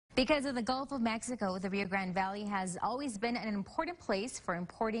Because of the Gulf of Mexico, the Rio Grande Valley has always been an important place for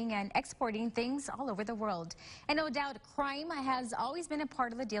importing and exporting things all over the world. And no doubt, crime has always been a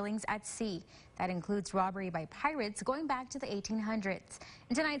part of the dealings at sea. That includes robbery by pirates going back to the 1800s.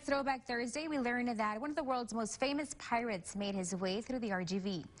 In tonight's Throwback Thursday, we learned that one of the world's most famous pirates made his way through the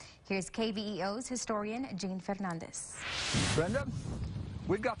RGV. Here's KVEO's historian, Jane Fernandez. Brenda?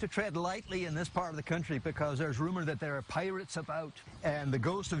 We've got to tread lightly in this part of the country because there's rumor that there are pirates about, and the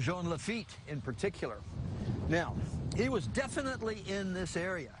ghost of Jean LaFitte in particular. Now, he was definitely in this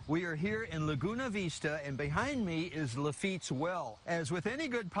area. We are here in Laguna Vista, and behind me is LaFitte's well. As with any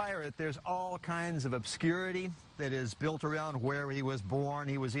good pirate, there's all kinds of obscurity that is built around where he was born.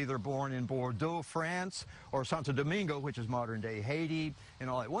 He was either born in Bordeaux, France, or Santo Domingo, which is modern-day Haiti, and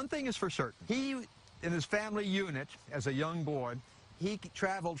all that. One thing is for certain. He and his family unit, as a young boy, he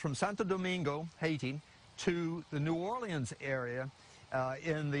traveled from Santo Domingo, Haiti, to the New Orleans area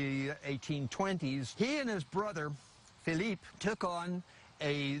in the 1820s. He and his brother, Philippe, took on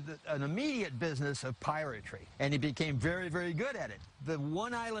an immediate business of piratery, and he became very, very good at it. The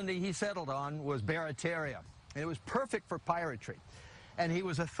one island he settled on was Barataria, and it was perfect for piratery. And he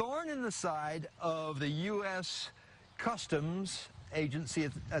was a thorn in the side of the U.S. Customs Agency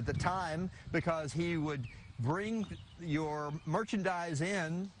at the time, because he would bring your merchandise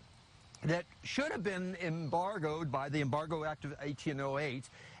in that should have been embargoed by the Embargo Act of 1808,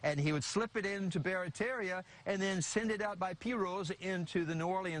 and he would slip it into Barataria and then send it out by pirogues into the New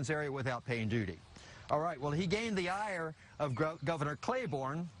Orleans area without paying duty. All right, well, he gained the ire of Governor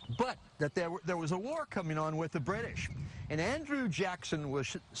Claiborne, but that there was a war coming on with the British. And Andrew Jackson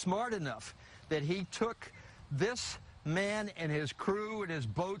was smart enough that he took this man and his crew and his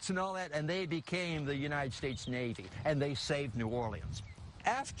boats and all that, and they became the United States Navy, and they saved New Orleans.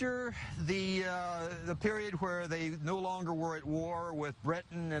 After the period where they no longer were at war with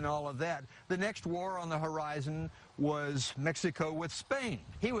Britain and all of that, the next war on the horizon was Mexico with Spain.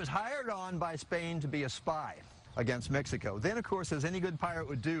 He was hired on by Spain to be a spy against Mexico. Then, of course, as any good pirate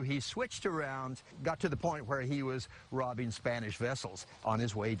would do, he switched around, got to the point where he was robbing Spanish vessels on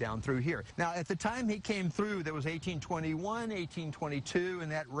his way down through here. Now, at the time he came through, there was 1821, 1822, in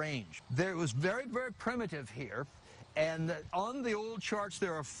that range. There was very, very primitive here, and on the old charts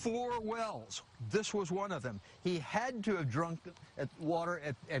there are 4 wells. This was one of them. He had to have drunk water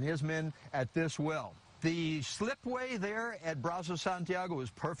and his men at this well. The slipway there at Brazos Santiago was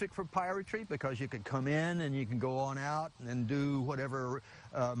perfect for piratery because you could come in and you can go on out and do whatever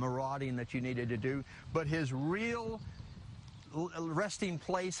marauding that you needed to do. But his real resting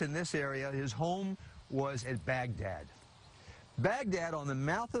place in this area, his home, was at Baghdad. Baghdad, on the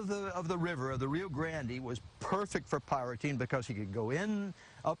mouth of the river, of the Rio Grande, was perfect for pirating because he could go in,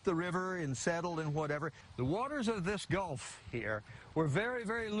 up the river, and settle and whatever. The waters of this Gulf here were very,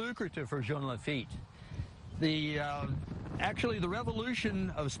 very lucrative for Jean LaFitte. Actually, the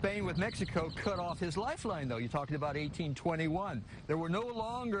revolution of Spain with Mexico cut off his lifeline, though. You're talking about 1821. There were no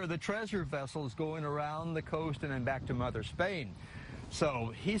longer the treasure vessels going around the coast and then back to Mother Spain.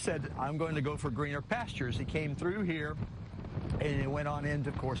 So he said, I'm going to go for greener pastures. He came through here, and he went on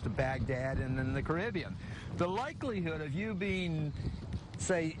into, of course, to Baghdad and then the Caribbean. The likelihood of you being,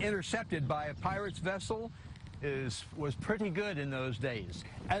 say, intercepted by a pirate's vessel was pretty good in those days.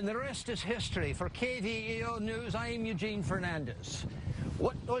 And the rest is history. For KVEO News, I'm Eugene Fernandez.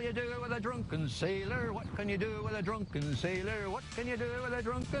 What will you do with a drunken sailor? What can you do with a drunken sailor? What can you do with a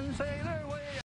drunken sailor?